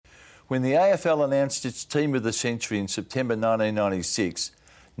When the AFL announced its Team of the Century in September 1996,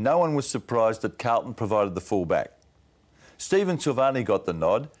 no one was surprised that Carlton provided the fullback. Stephen Silvagni got the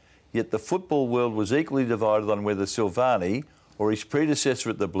nod, yet the football world was equally divided on whether Silvagni or his predecessor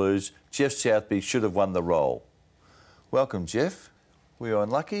at the Blues, Geoff Southby, should have won the role. Welcome, Geoff. Were you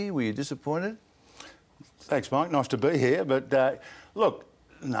unlucky? Were you disappointed? Thanks, Mike. Nice to be here. But look,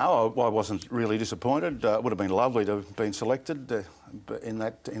 no, I wasn't really disappointed. It would have been lovely to have been selected in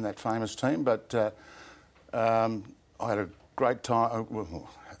that famous team. But I had a great time,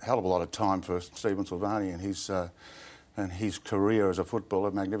 a hell of a lot of time for Stephen Silvagni and his career as a footballer,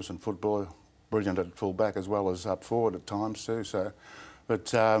 magnificent footballer, brilliant at full-back as well as up forward at times too. So,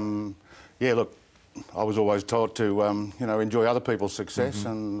 but yeah, look, I was always taught to enjoy other people's success,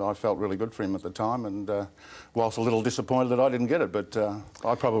 and I felt really good for him at the time. And whilst a little disappointed that I didn't get it, but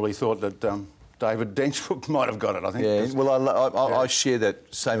I probably thought that David Dench might have got it. I think. Yeah. Well, I share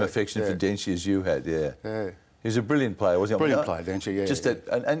that same affection for Dench as you had. Yeah. Yeah. He was a brilliant player, wasn't he? Brilliant player, Dench. Yeah. Just that,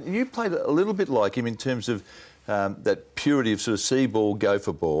 and you played a little bit like him in terms of that purity of sort of see ball, go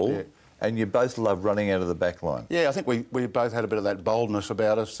for ball. Yeah. And you both love running out of the back line. Yeah, I think we both had a bit of that boldness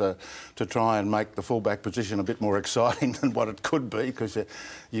about us to try and make the fullback position a bit more exciting than what it could be, because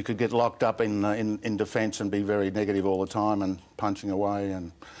you could get locked up in defence and be very negative all the time and punching away,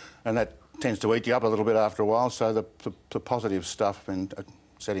 and that tends to eat you up a little bit after a while. So the positive stuff and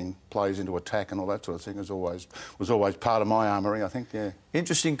setting plays into attack and all that sort of thing was always part of my armoury, I think. Yeah.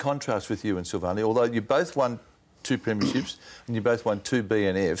 Interesting contrast with you and Silvagni, although you both won 2 premierships and you both won 2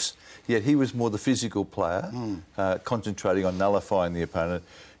 BNFs, yet he was more the physical player, concentrating on nullifying the opponent.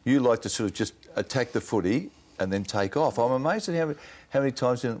 You like to sort of just attack the footy and then take off. I'm amazed at how many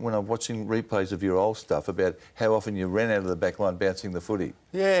times when I'm watching replays of your old stuff about how often you ran out of the back line bouncing the footy.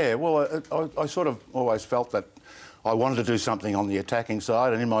 Yeah, well, I sort of always felt that I wanted to do something on the attacking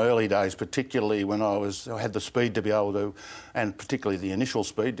side, and in my early days, particularly when I had the speed to be able to, and particularly the initial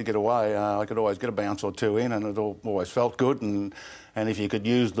speed to get away, I could always get a bounce or two in, and it always felt good. And if you could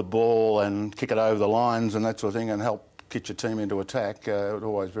use the ball and kick it over the lines and that sort of thing and help get your team into attack, it was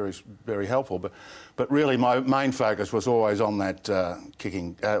always very, very helpful. But really, my main focus was always on that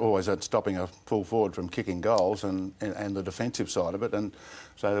kicking, always at stopping a full forward from kicking goals and the defensive side of it. And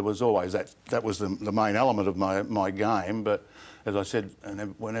so there was always that was the main element of my game. But as I said,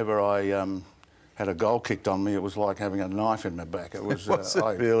 whenever I had a goal kicked on me, it was like having a knife in my back. It was.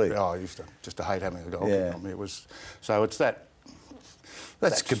 Really? I used to hate having a goal kicked on me. It was so it's that.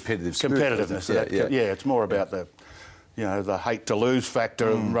 That's competitive. Competitiveness. Yeah, it's more about the hate to lose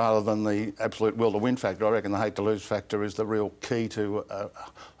factor rather than the absolute will to win factor. I reckon the hate to lose factor is the real key to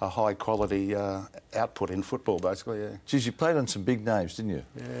a high quality output in football, basically. Yeah. Geez, you played on some big names, didn't you?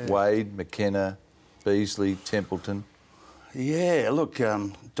 Yeah. Wade, McKenna, Beasley, Templeton. Yeah, look,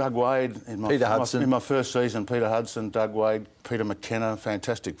 Doug Wade in my first season, Peter Hudson, Doug Wade, Peter McKenna,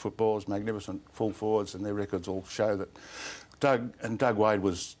 fantastic footballers, magnificent full forwards, and their records all show that Doug Wade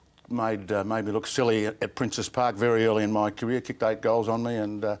was made me look silly at Princess Park very early in my career. Kicked 8 goals on me,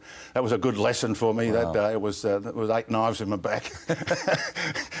 and that was a good lesson for me. Wow. That day. It was 8 knives in my back,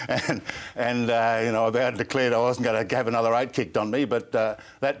 and I vowed declared I wasn't going to have another 8 kicked on me. But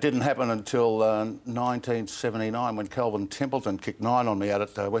that didn't happen until 1979 when Kelvin Templeton kicked 9 on me out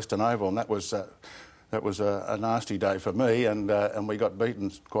at Western Oval, and that was a nasty day for me. And we got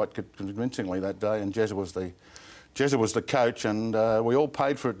beaten quite convincingly that day. And Jezza was the coach, and we all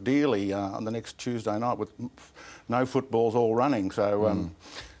paid for it dearly on the next Tuesday night with no footballs all running. So,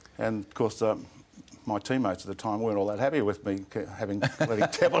 and of course, my teammates at the time weren't all that happy with me letting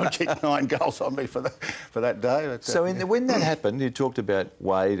Templeton kick 9 goals on me for that day. But, so when that happened, you talked about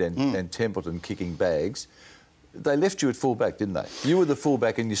Wade and Templeton kicking bags. They left you at fullback, didn't they? You were the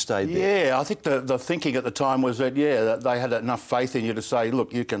fullback and you stayed there. Yeah, I think the thinking at the time was that, they had enough faith in you to say,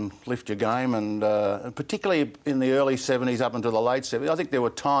 look, you can lift your game. And particularly in the early 70s up until the late 70s, I think there were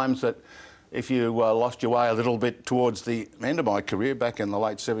times that if you lost your way a little bit towards the end of my career, back in the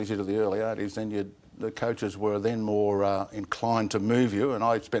late 70s into the early 80s, then the coaches were then more inclined to move you. And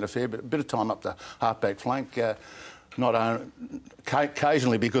I spent a bit of time up the half-back flank,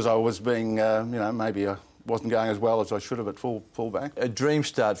 occasionally because I was being, maybe wasn't going as well as I should have at fullback. A dream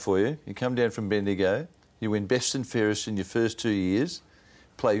start for you. You come down from Bendigo, you win best and fairest in your first 2 years,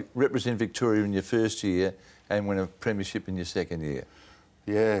 represent Victoria in your first year, and win a premiership in your second year.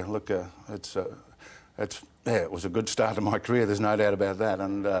 Yeah, look, it was a good start to my career. There's no doubt about that,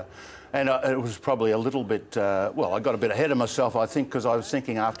 and it was probably a little bit. I got a bit ahead of myself, I think, because I was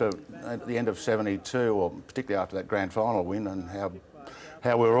thinking at the end of '72, or particularly after that grand final win, and how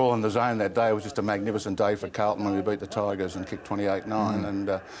how we were all in the zone that day. It was just a magnificent day for Carlton when we beat the Tigers and kicked 28-9. And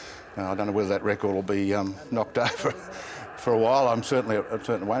I don't know whether that record will be knocked over for a while. I certainly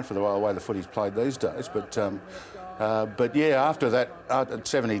won't for the way the footy's played these days. But yeah, after that, at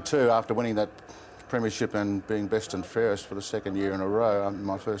 72, after winning that premiership and being best and fairest for the second year in a row,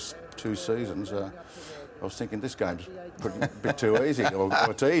 my first 2 seasons, I was thinking this game's a bit too easy, or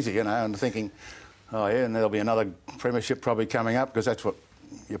it's easy, you know, and thinking, oh yeah, and there'll be another premiership probably coming up, because that's what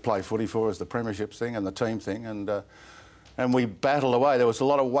you play footy for, is the premiership thing and the team thing, and we battled away. There was a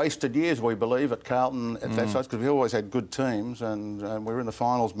lot of wasted years, we believe, at Carlton at that stage, because we always had good teams, and we were in the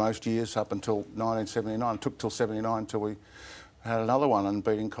finals most years up until 1979. It took till 79 till we had another one and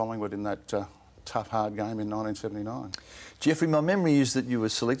beating Collingwood in that tough, hard game in 1979. Geoffrey, my memory is that you were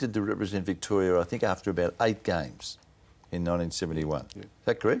selected to represent Victoria, I think, after about 8 games in 1971. Yeah. Is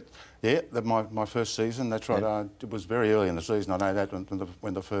that correct? Yeah, my first season, that's right. Yeah. It was very early in the season, I know that,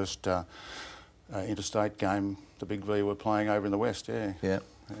 when the first interstate game, the Big V, were playing over in the West, yeah.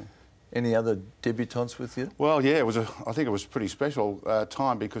 Any other debutants with you? Well, yeah, I think it was a pretty special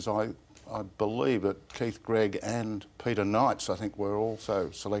time, because I believe that Keith Gregg and Peter Knights, I think, were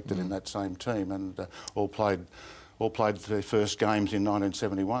also selected in that same team, and all played their first games in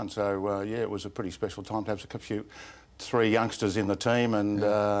 1971. So yeah, it was a pretty special time to have 3 youngsters in the team,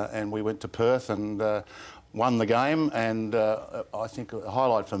 and we went to Perth and won the game. And I think a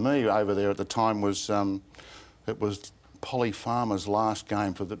highlight for me over there at the time was it was Polly Farmer's last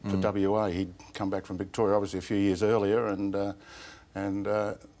game for WA. He'd come back from Victoria, obviously a few years earlier, and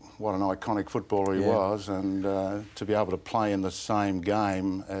what an iconic footballer he was, and to be able to play in the same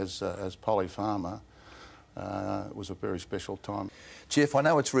game as Polly Farmer was a very special time. Geoff, I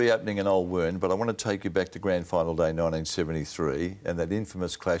know it's reopening an old wound, but I want to take you back to Grand Final Day 1973 and that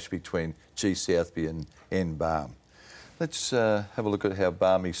infamous clash between G. Southby and N. Barham. Let's have a look at how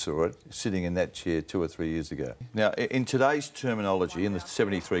Barmy saw it, sitting in that chair 2 or 3 years ago. Now, in today's terminology, in the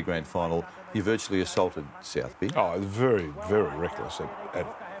 73 Grand Final, you virtually assaulted Southby. Oh, very, very reckless.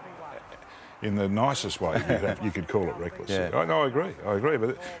 In the nicest way, you could call it reckless. Yeah. I agree.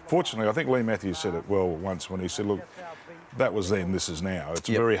 But fortunately, I think Lee Matthews said it well once when he said, look, that was then, this is now. It's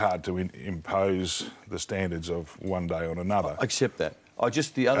very hard to impose the standards of one day on another. I accept that.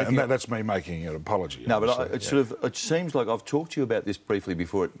 That's me making an apology. No, but it seems like I've talked to you about this briefly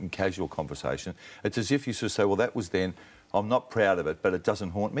before in casual conversation. It's as if you sort of say, well, that was then, I'm not proud of it, but it doesn't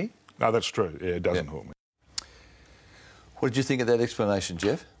haunt me. No, that's true. Yeah, it doesn't haunt me. What did you think of that explanation,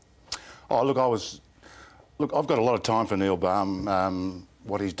 Geoff? Oh, look, I've got a lot of time for Neil Barham,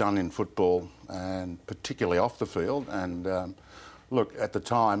 what he's done in football, and particularly off the field. And look, at the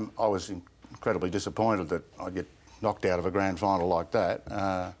time, I was incredibly disappointed that I'd get knocked out of a grand final like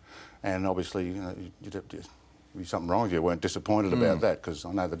that. And obviously, you know, there'd be something wrong if you weren't disappointed about that, because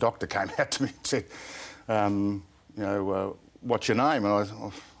I know the doctor came out to me and said, you know, what's your name? And I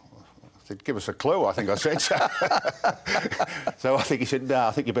said, give us a clue, I think I said. So I think he said, no,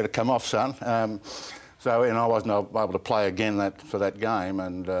 I think you better come off, son. So I wasn't able to play again for that game,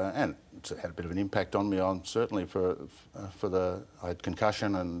 and it had a bit of an impact on me. Certainly I had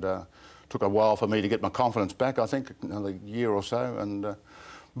concussion, and took a while for me to get my confidence back. I think another year or so. And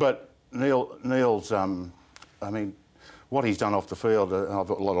but Neil's, I mean, what he's done off the field, I've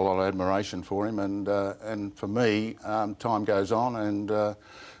got a lot of admiration for him, and for me, time goes on, and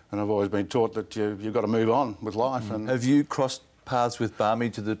I've always been taught that you've got to move on with life. And have you crossed paths with Barmy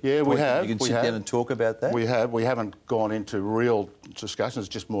to the point we have. You can sit down and talk about that? We have. We haven't gone into real discussions,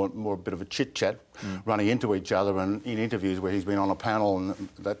 just more a bit of a chit-chat, running into each other, and in interviews where he's been on a panel and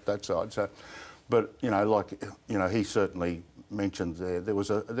that side. So, but, you know, he certainly mentioned there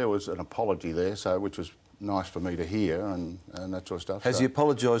was an apology there, so which was nice for me to hear, and that sort of stuff. Has he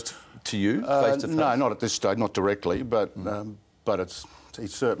apologised to you face to face? No, not at this stage, not directly, but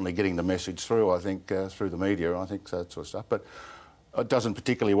he's certainly getting the message through, I think, through the media, I think, that sort of stuff. But it doesn't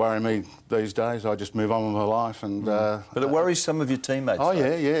particularly worry me these days. I just move on with my life. And but it worries some of your teammates. Oh,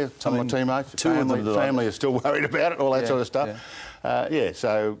 though. Yeah. Some of my teammates, family are still worried about it, all that sort of stuff.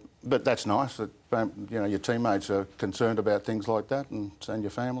 So, but that's nice that, you know, your teammates are concerned about things like that, and your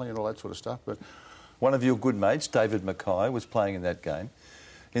family and all that sort of stuff. But one of your good mates, David Mackay, was playing in that game.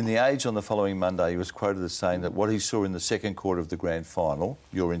 In The Age on the following Monday, he was quoted as saying that what he saw in the second quarter of the grand final,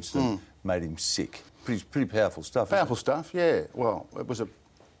 your incident, made him sick. Pretty powerful stuff. Powerful stuff, yeah. Well, it was a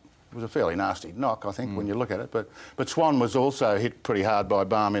fairly nasty knock, I think, when you look at it. But Swan was also hit pretty hard by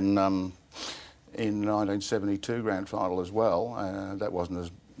Barham in 1972 grand final as well. That wasn't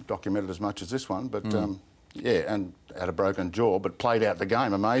as documented as much as this one, but yeah, and had a broken jaw, but played out the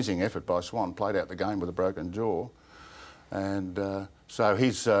game. Amazing effort by Swan. Played out the game with a broken jaw, and So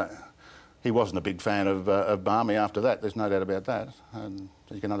he wasn't a big fan of Barmy after that. There's no doubt about that. And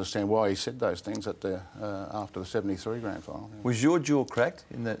you can understand why he said those things at after the 73 grand final. Yeah. Was your jaw cracked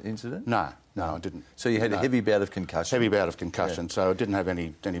in that incident? No, I didn't. So you had a heavy bout of concussion? Heavy bout of concussion, so I didn't have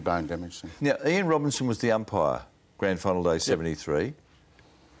any bone damage. Now, Ian Robinson was the umpire, grand final day 73. Yep.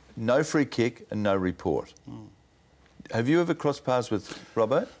 No free kick and no report. Have you ever crossed paths with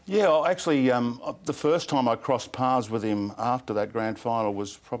Robbo? Yeah, actually, the first time I crossed paths with him after that grand final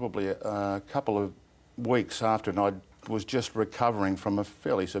was probably a couple of weeks after, and I was just recovering from a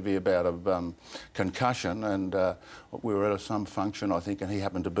fairly severe bout of concussion, and we were at some function, I think, and he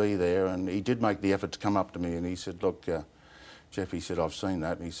happened to be there, and he did make the effort to come up to me, and he said, "Look, Geoff," he said, "I've seen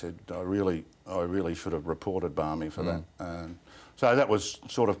that," and he said, I really should have reported Barmy for that." So that was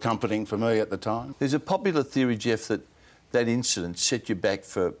sort of comforting for me at the time. There's a popular theory, Geoff, that incident set you back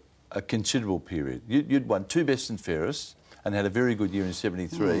for a considerable period. You'd won 2 best and fairest and had a very good year in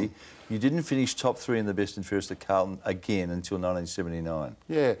 73. You didn't finish top 3 in the best and fairest at Carlton again until 1979.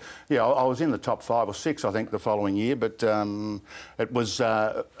 Yeah, I was in the top 5 or 6, I think, the following year, but it was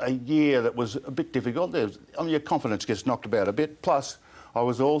a year that was a bit difficult. Your confidence gets knocked about a bit. Plus, I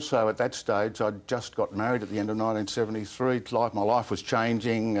was also, at that stage, I'd just got married at the end of 1973. My life was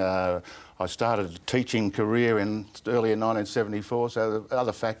changing. I started a teaching career early in 1974, so there were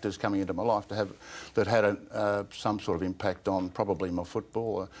other factors coming into my life that had some sort of impact on probably my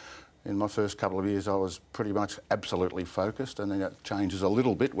football. In my first couple of years, I was pretty much absolutely focused, and then that changes a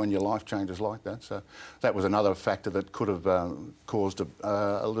little bit when your life changes like that. So that was another factor that could have caused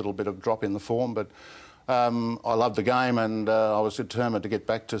a little bit of drop in the form, but I loved the game, and I was determined to get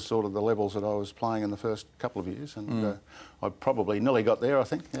back to sort of the levels that I was playing in the first couple of years, and I probably nearly got there, I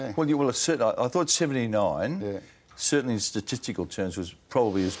think. Yeah. Well, I thought 79, certainly in statistical terms, was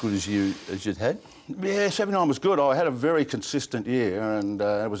probably as good as you'd had. Yeah, 79 was good. I had a very consistent year, and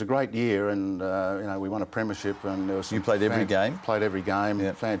it was a great year, and we won a premiership, and there was some you played every game. Played every game.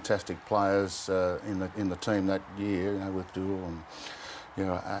 Yep. Fantastic players in the team that year. With Dool and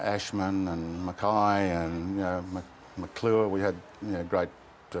Ashman and Mackay and McClure. We had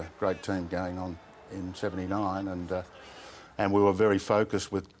great team going on in 79, and we were very focused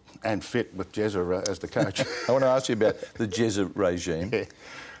and fit with Jezza as the coach. I want to ask you about the Jezza regime. Yeah.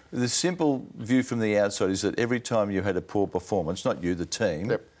 The simple view from the outside is that every time you had a poor performance, not you, the team,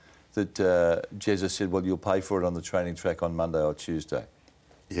 that Jezza said, "Well, you'll pay for it on the training track on Monday or Tuesday."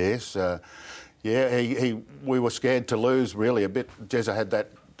 Yes. We were scared to lose really a bit. Jezza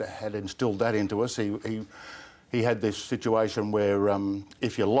had instilled that into us. He had this situation where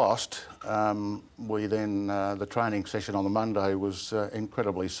if you lost, the training session on the Monday was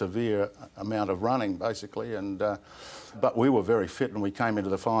incredibly severe amount of running basically, and but we were very fit, and we came into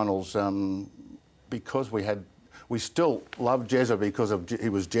the finals because we still loved Jezza because he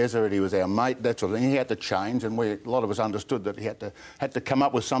was Jezza and he was our mate, that sort of thing. He had to change, and a lot of us understood that he had to come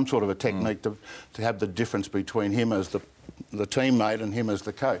up with some sort of a technique to have the difference between him as the teammate and him as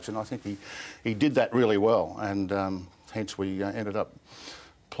the coach. And I think he did that really well, and hence we ended up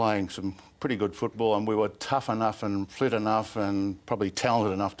playing some pretty good football, and we were tough enough and fit enough and probably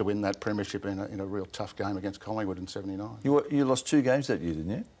talented enough to win that premiership in a real tough game against Collingwood in 79. You lost 2 games that year, didn't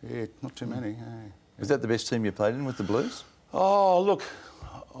you? Yeah, not too many. Yeah. Was that the best team you played in with the Blues? Oh, look,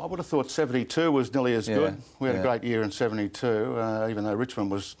 I would have thought 72 was nearly as good. We had a great year in 72, even though Richmond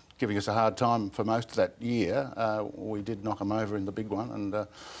was giving us a hard time for most of that year. We did knock them over in the big one.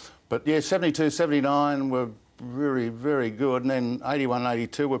 But 72, 79 were very, very good, and then 81,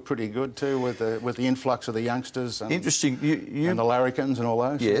 82 were pretty good too, with the influx of the youngsters. And, interesting, and the larrikins and all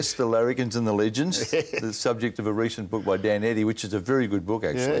those. Yes, the larrikins and the legends. The subject of a recent book by Dan Eddy, which is a very good book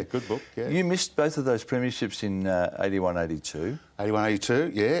actually. Yeah, good book. Yeah. You missed both of those premierships in 81, 82. 81,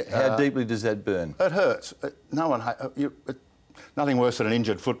 82. Yeah. How deeply does that burn? It hurts. Nothing worse than an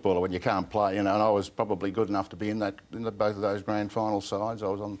injured footballer when you can't play, and I was probably good enough to be in both of those grand final sides. I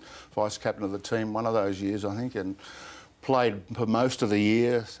was on vice captain of the team one of those years, I think, and played for most of the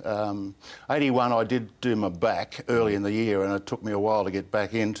year. 81, I did do my back early in the year, and it took me a while to get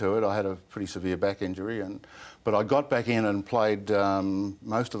back into it. I had a pretty severe back injury, but I got back in and played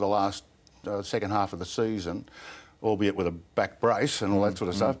most of the last second half of the season, albeit with a back brace and all that sort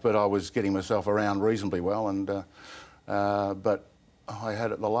of stuff. But I was getting myself around reasonably well, and. But I had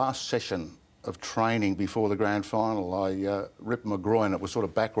the last session of training before the grand final, I ripped my groin. It was sort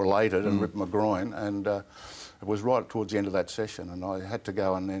of back related and ripped my groin, and it was right towards the end of that session, and I had to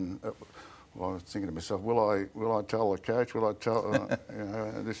go and then I was thinking to myself, will I tell the coach? Will I tell?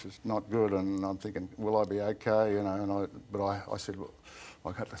 This is not good. And I'm thinking, will I be okay? But I said, well,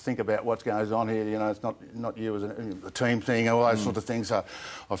 I have to think about what goes on here. It's not you as the team thing, all those sort of things. So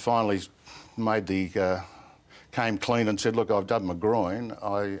I finally made came clean and said, look, I've done my groin.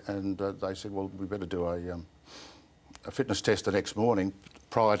 They said, well, we better do a fitness test the next morning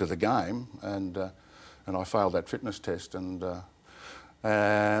prior to the game, and I failed that fitness test. And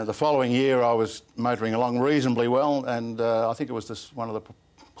the following year, I was motoring along reasonably well, and I think it was one of the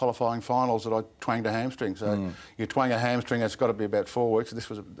qualifying finals that I twanged a hamstring. So you twang a hamstring, it's got to be about 4 weeks.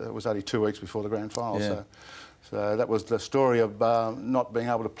 It was only 2 weeks before the grand final. Yeah. So that was the story of not being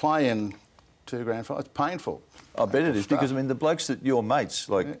able to play in 2 grand finals. It's painful. I bet it is, because, I mean, the blokes that your mates,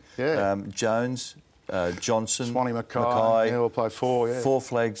 like Jones, Johnson, Swanee Mackay, all played 4, yeah. 4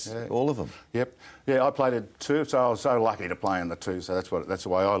 Flags, all of them. Yep. Yeah, I played in 2, so I was so lucky to play in the 2, so that's the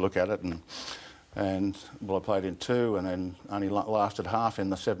way I look at it. And I played in 2 and then only lasted half in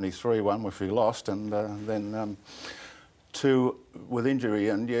the 73 one, which we lost, and then 2 with injury.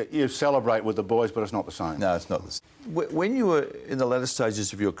 And you celebrate with the boys, but it's not the same. No, it's not the same. When you were in the latter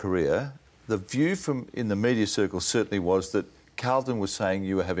stages of your career, the view in the media circle certainly was that Carlton was saying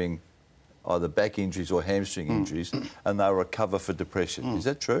you were having either back injuries or hamstring injuries, and they were a cover for depression. Is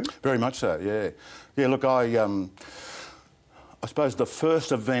that true? Very much so, yeah. Yeah, look, I suppose the first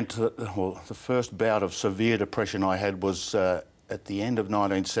the first bout of severe depression I had was at the end of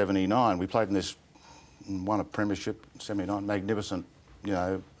 1979. We played won a premiership, 79, magnificent,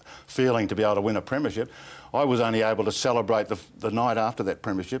 feeling to be able to win a premiership. I was only able to celebrate the night after that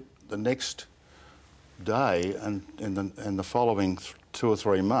premiership. The next day and in the following 2 or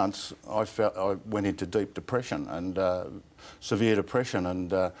 3 months, I went into deep depression and severe depression,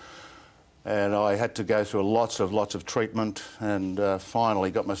 and I had to go through lots of treatment, and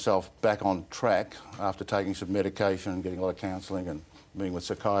finally got myself back on track after taking some medication and getting a lot of counselling and being with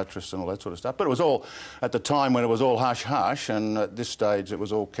psychiatrists and all that sort of stuff. But it was all at the time when it was all hush hush, and at this stage it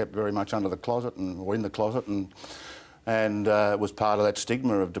was all kept very much under the closet or in the closet, and it was part of that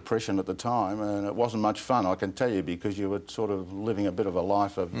stigma of depression at the time, and it wasn't much fun, I can tell you, because you were sort of living a bit of a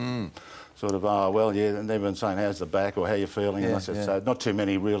life of sort of, and they've been saying, how's the back, or how you feeling, and so not too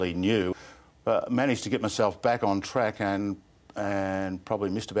many really knew. But managed to get myself back on track, and probably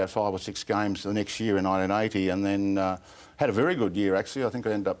missed about 5 or 6 games the next year in 1980, and then had a very good year, actually. I think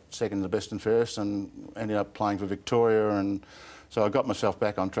I ended up second in the best and fairest and ended up playing for Victoria, and so I got myself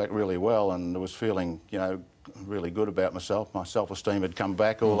back on track really well, and I was feeling, really good about myself. My self-esteem had come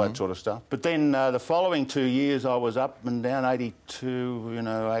back, all that sort of stuff. But then the following 2 years I was up and down, 82,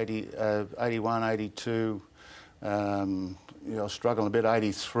 81, 82, I was struggling a bit,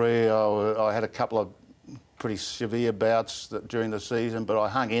 83. I had a couple of pretty severe bouts during the season, but I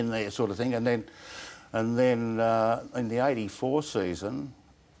hung in there, sort of thing. And then in the 84 season,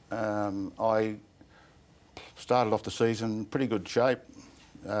 I started off the season pretty good shape,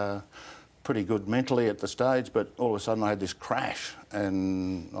 pretty good mentally at the stage, but all of a sudden I had this crash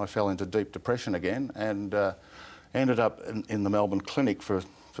and I fell into deep depression again, and ended up in the Melbourne clinic for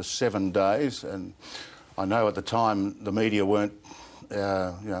 7 days. And I know at the time the media weren't,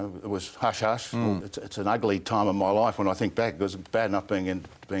 it was hush hush. It's an ugly time of my life when I think back. It was bad enough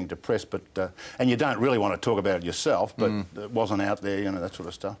being depressed, but and you don't really want to talk about it yourself, but it wasn't out there, that sort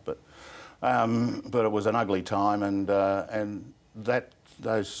of stuff. But it was an ugly time, and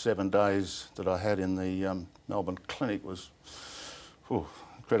those 7 days that I had in the Melbourne clinic was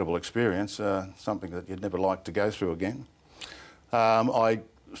incredible experience, something that you'd never like to go through again.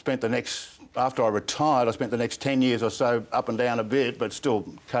 After I retired, I spent the next 10 years or so up and down a bit, but still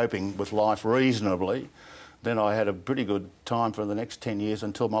coping with life reasonably. Then I had a pretty good time for the next 10 years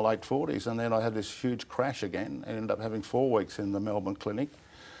until my late 40s, and then I had this huge crash again. I ended up having 4 weeks in the Melbourne clinic.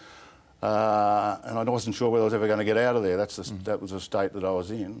 And I wasn't sure whether I was ever going to get out of there. That was the state that I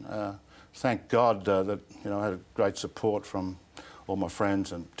was in. Thank God that I had great support from all my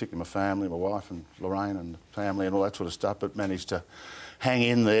friends, and particularly my family, my wife and Lorraine and family and all that sort of stuff, but managed to hang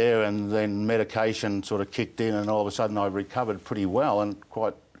in there, and then medication sort of kicked in, and all of a sudden I recovered pretty well, and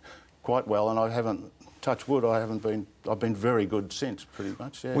quite well, and I haven't, touch wood, I've been very good since, pretty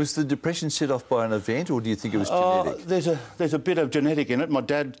much, yeah. Was the depression set off by an event, or do you think it was genetic? There's a bit of genetic in it. My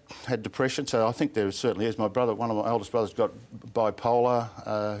dad had depression, so I think there certainly is. My brother, one of my eldest brothers, got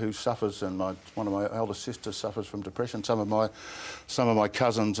bipolar, who suffers, and one of my eldest sisters suffers from depression. Some of my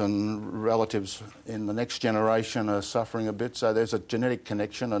cousins and relatives in the next generation are suffering a bit, so there's a genetic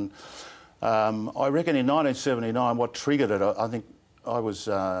connection. And I reckon in 1979, what triggered it, I think I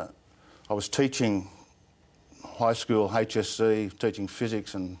was teaching high school, HSC, teaching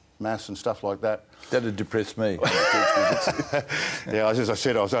physics and maths and stuff like that. That'd depress me. Yeah, as I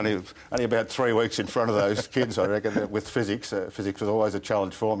said, I was only about 3 weeks in front of those kids, I reckon, with physics. Physics was always a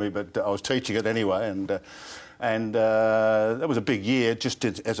challenge for me, but I was teaching it anyway, and that was a big year just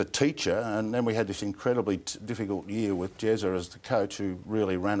as a teacher. And then we had this incredibly difficult year with Jezza as the coach, who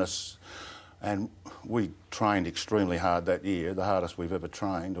really ran us. And we trained extremely hard that year, the hardest we've ever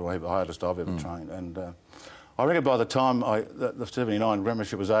trained, or the hardest I've ever trained. And I reckon by the time the 79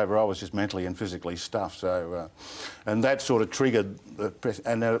 premiership was over, I was just mentally and physically stuffed. So, and that sort of triggered the press.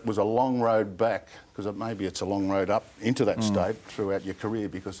 And it was a long road back, because maybe it's a long road up into that state throughout your career,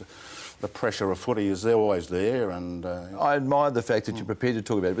 because the pressure of footy is always there. And I admire the fact that you're prepared to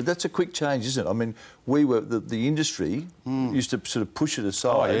talk about it, but that's a quick change, isn't it? I mean, the industry used to sort of push it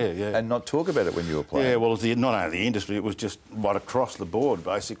aside and not talk about it when you were playing. Yeah, well, not only the industry, it was just right across the board,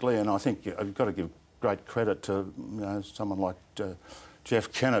 basically. And I think you've got to give great credit to someone like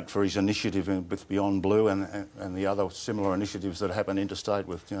Jeff Kennett for his initiative with Beyond Blue and the other similar initiatives that happen interstate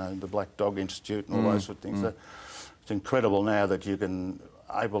with the Black Dog Institute and all those sort of things. It's incredible now that you can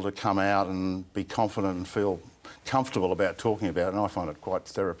able to come out and be confident and feel comfortable about talking about it, and I find it quite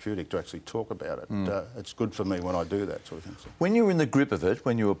therapeutic to actually talk about it. It's good for me when I do that sort of thing. So. When you were in the grip of it,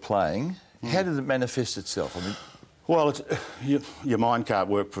 when you were playing, how did it manifest itself? I mean, well, your mind can't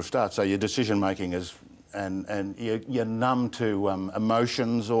work for a start, so your decision-making is... And you're numb to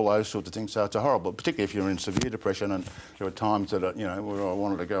emotions, all those sorts of things. So it's a horrible, particularly if you're in severe depression, and there were times that where I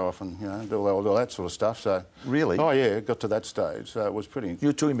wanted to go off and do all that sort of stuff. So really, oh yeah, it got to that stage. So it was pretty.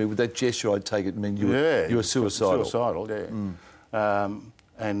 You're talking about with that gesture, I'd take it. I mean, you were suicidal. Suicidal, yeah.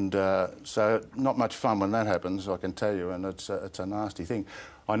 So not much fun when that happens, I can tell you, and it's a nasty thing.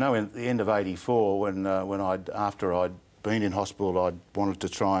 I know in the end of '84, after I'd been in hospital, I wanted to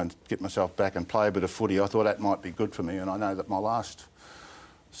try and get myself back and play a bit of footy. I thought that might be good for me, and I know that my last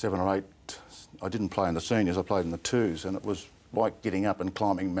 7 or 8, I didn't play in the seniors, I played in the twos, and it was like getting up and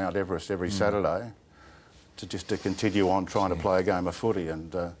climbing Mount Everest every Saturday to continue on trying to play a game of footy.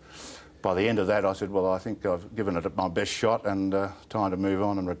 And by the end of that, I said, well, I think I've given it my best shot, and time to move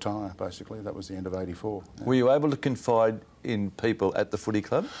on and retire, basically. That was the end of '84. Yeah. Were you able to confide in people at the footy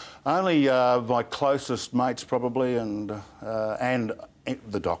club? Only my closest mates, probably, and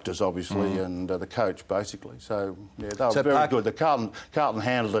the doctors, obviously, and the coach, basically. So, yeah, they were very good. The Carlton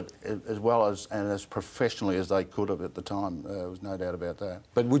handled it as well and as professionally as they could have at the time. There was no doubt about that.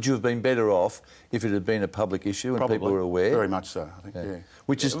 But would you have been better off if it had been a public issue and people were aware? Very much so, I think. Yeah.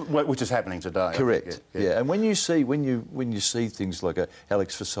 Which is happening today. Correct. I think, yeah. And when you see things like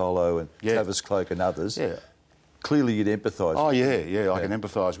Alex Fasolo and Travis Cloke and others. Yeah. Clearly you'd empathise. Oh, yeah, I can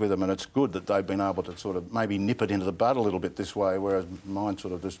empathise with them, and it's good that they've been able to sort of maybe nip it into the bud a little bit this way, whereas mine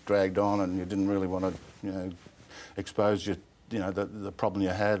sort of just dragged on, and you didn't really want to, expose the problem you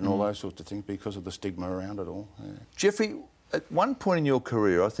had and all those sorts of things because of the stigma around it all. Yeah. Jeffrey, at one point in your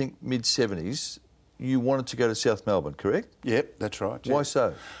career, I think mid-70s, you wanted to go to South Melbourne, correct? Yep, that's right. Yeah. Why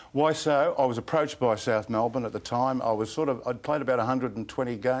so? Why so? I was approached by South Melbourne at the time. I'd played about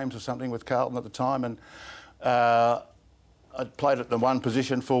 120 games or something with Carlton at the time, and I'd played at the one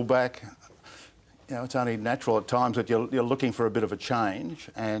position, full-back. It's only natural at times that you're looking for a bit of a change.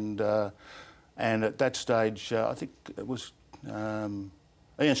 And at that stage, I think it was Ian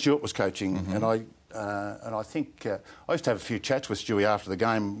Stewart was coaching, and I think I used to have a few chats with Stewie after the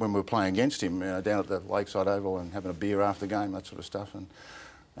game when we were playing against him down at the Lakeside Oval and having a beer after the game, that sort of stuff.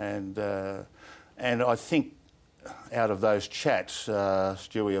 And I think out of those chats,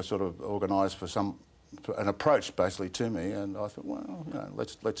 Stewie sort of organised for an approach basically to me, and I thought, well,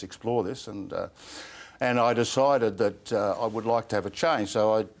 let's explore this, and I decided that I would like to have a change.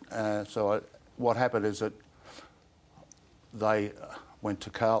 So what happened is that they went to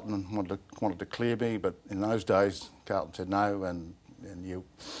Carlton and wanted to clear me, but in those days Carlton said no,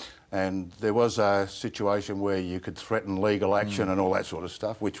 and there was a situation where you could threaten legal action and all that sort of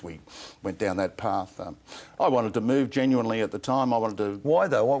stuff, which we went down that path. I wanted to move genuinely at the time. I wanted to... Why,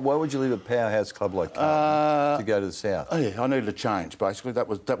 though? Why would you leave a powerhouse club like Carlton to go to the south? Oh, yeah, I needed a change, basically. That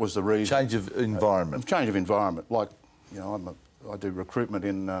was the reason. Change of environment. Change of environment. Like, I do recruitment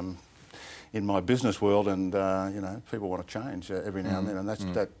in my business world, and people want to change every now and then, and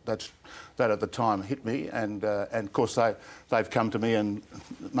that at the time hit me, and of course they've come to me and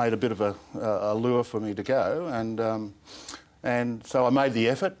made a bit of a lure for me to go, and so I made the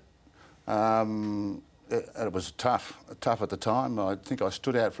effort. It was tough at the time. I think I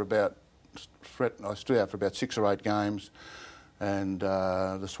stood out for about 6 or 8 games. And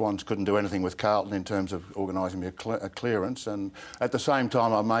the Swans couldn't do anything with Carlton in terms of organising me a clearance. And at the same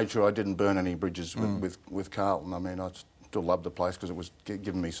time, I made sure I didn't burn any bridges with Carlton. I mean, I still loved the place because it was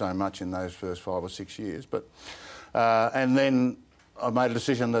giving me so much in those first 5 or 6 years. But and then I made a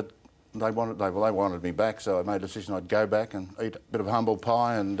decision that they wanted me back, so I made a decision I'd go back and eat a bit of humble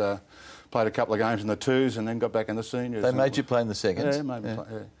pie and played a couple of games in the twos and then got back in the seniors. They made you play in the seconds? Yeah, made me play,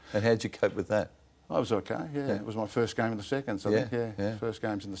 yeah. And how'd you cope with that? I was okay, yeah. It was my first game in the seconds, I think, yeah. First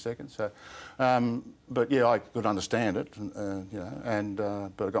games in the seconds. So, but yeah, I could understand it,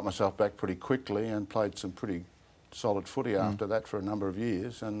 but I got myself back pretty quickly and played some pretty solid footy after that for a number of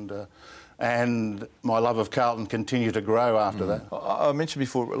years. And my love of Carlton continued to grow after that. I mentioned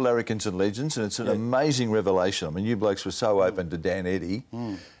before Larrikins and Legends, and it's an amazing revelation. I mean, you blokes were so open to Dan Eddy.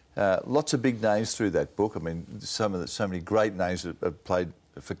 Lots of big names through that book. I mean, so many great names that have played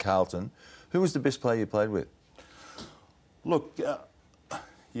for Carlton. Who was the best player you played with? Look, there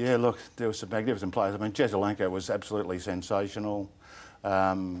were some magnificent players. I mean, Jesaulenko was absolutely sensational.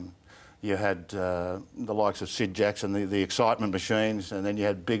 You had the likes of Sid Jackson, the excitement machines, and then you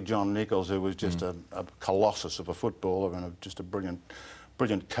had Big John Nichols, who was just a colossus of a footballer and just a brilliant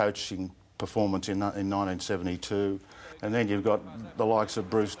coaching performance in 1972. And then you've got the likes of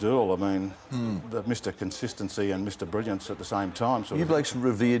Bruce Doull. I mean, the Mr. Consistency and Mr. Brilliance at the same time. You blokes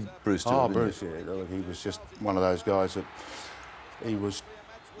revered Bruce Doull. Oh, Bruce, yeah. Look, he was just one of those guys that he was.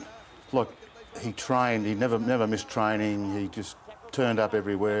 Look, he trained. He never missed training. He just turned up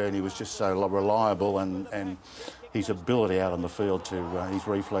everywhere, and he was just so reliable. And his ability out on the field his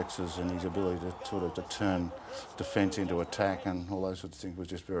reflexes and his ability to turn defence into attack and all those sorts of things was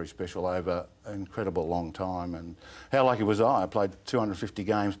just very special over an incredible long time. And how lucky was I? I played 250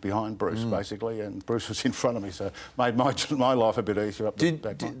 games behind Bruce, basically, and Bruce was in front of me, so it made my life a bit easier up the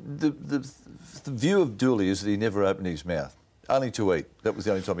back. The view of Dooley is that he never opened his mouth, only to eat. That was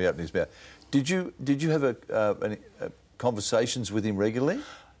the only time he opened his mouth. Did you have conversations with him regularly?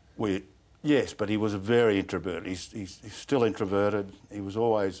 Yes, but he was very introverted. He's still introverted. He was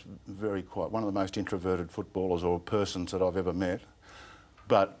always very quiet. One of the most introverted footballers or persons that I've ever met,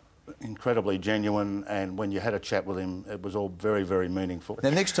 but incredibly genuine. And when you had a chat with him, it was all very, very meaningful.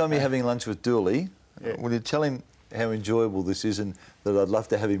 Now, next time you're having lunch with Dooley, will you tell him how enjoyable this is and that I'd love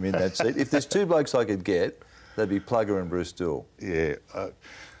to have him in that seat? If there's two blokes I could get, they'd be Plugger and Bruce Doull. Yeah.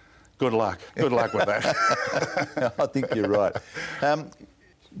 Good luck. Good luck with that. I think you're right.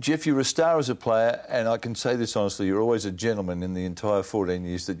 Geoff, you're a star as a player, and I can say this honestly, you're always a gentleman in the entire 14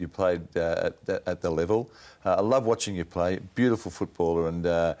 years that you played at the level. I love watching you play, beautiful footballer, and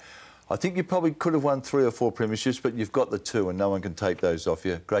I think you probably could have won 3 or 4 premierships, but you've got the 2 and no one can take those off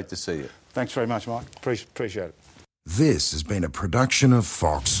you. Great to see you. Thanks very much, Mike. Appreciate it. This has been a production of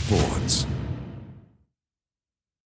Fox Sports.